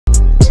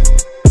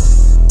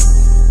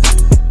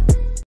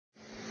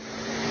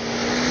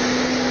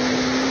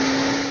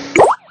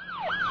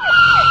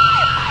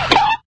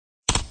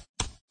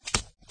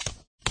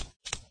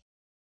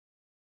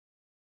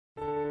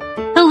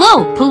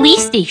Hello,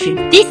 police station.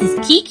 This is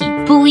Kiki,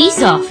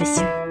 police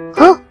officer.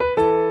 Huh?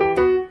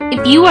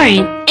 If you are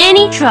in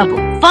any trouble,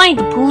 find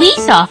the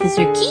police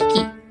officer,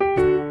 Kiki.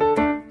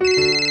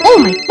 Oh,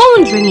 my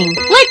phone's ringing.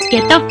 Let's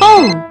get the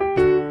phone.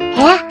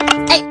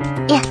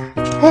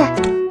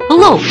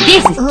 Hello,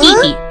 this is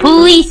Kiki,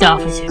 police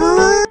officer.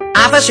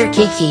 Officer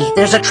Kiki,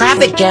 there's a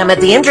traffic jam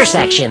at the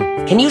intersection.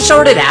 Can you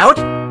sort it out?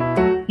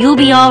 You'll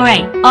be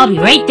alright. I'll be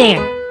right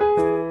there.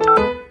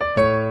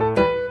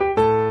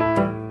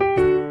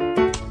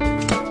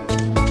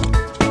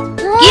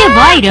 Give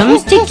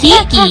items to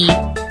Kiki.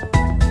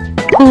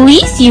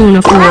 Police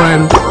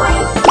uniform.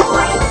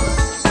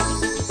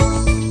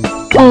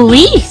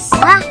 Police.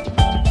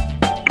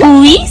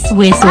 Police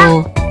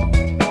whistle.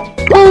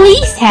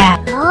 Police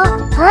hat.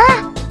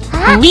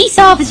 Police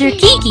officer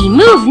Kiki,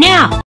 move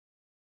now.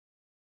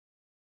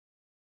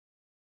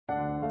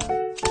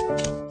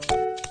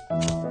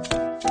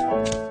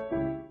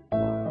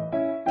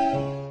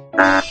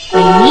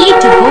 I need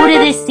to go to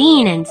the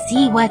scene and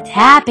see what's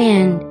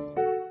happened.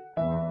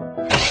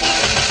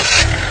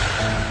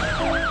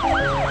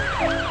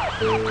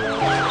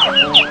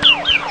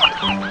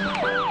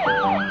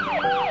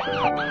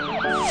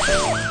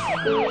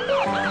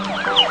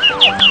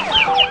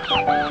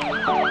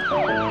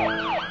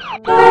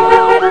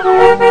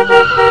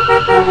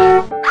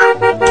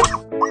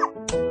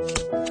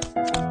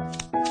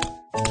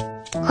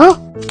 Huh?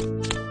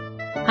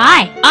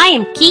 Hi, I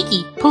am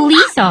Kiki,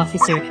 police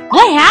officer.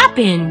 What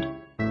happened?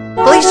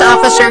 Police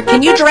officer,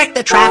 can you direct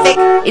the traffic?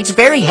 It's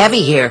very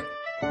heavy here.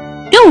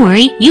 Don't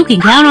worry, you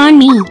can count on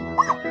me.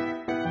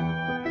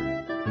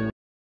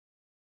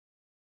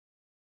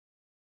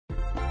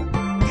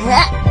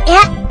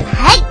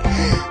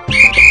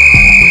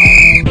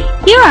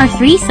 Here are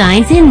 3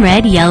 signs in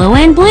red, yellow,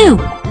 and blue.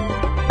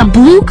 A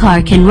blue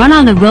car can run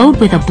on the road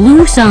with a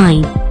blue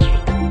sign.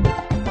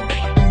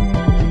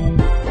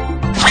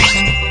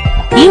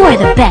 You are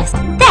the best.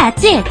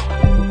 That's it.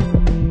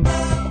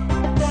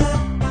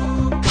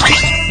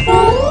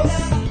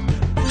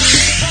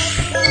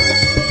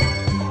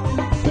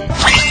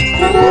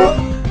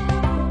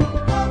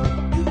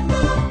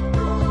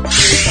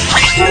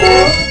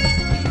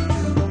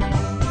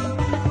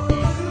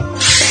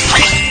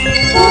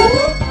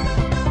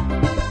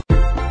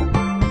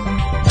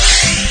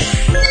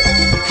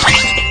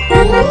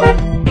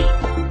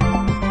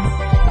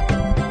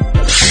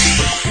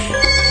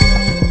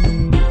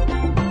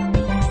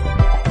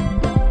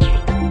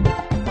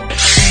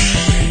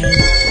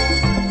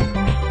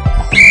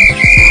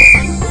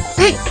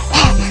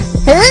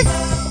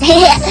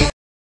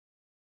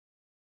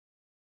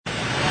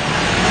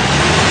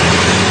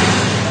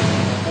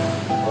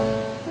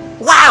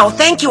 Wow,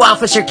 thank you,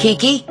 Officer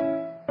Kiki.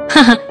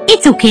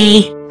 It's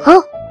okay.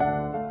 Huh?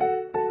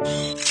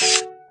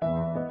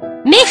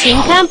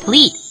 Mission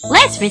complete.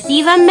 Let's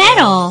receive a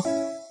medal.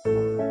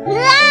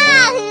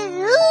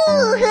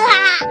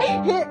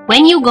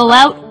 When you go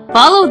out,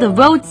 follow the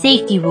road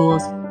safety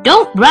rules.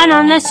 Don't run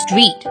on the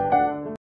street.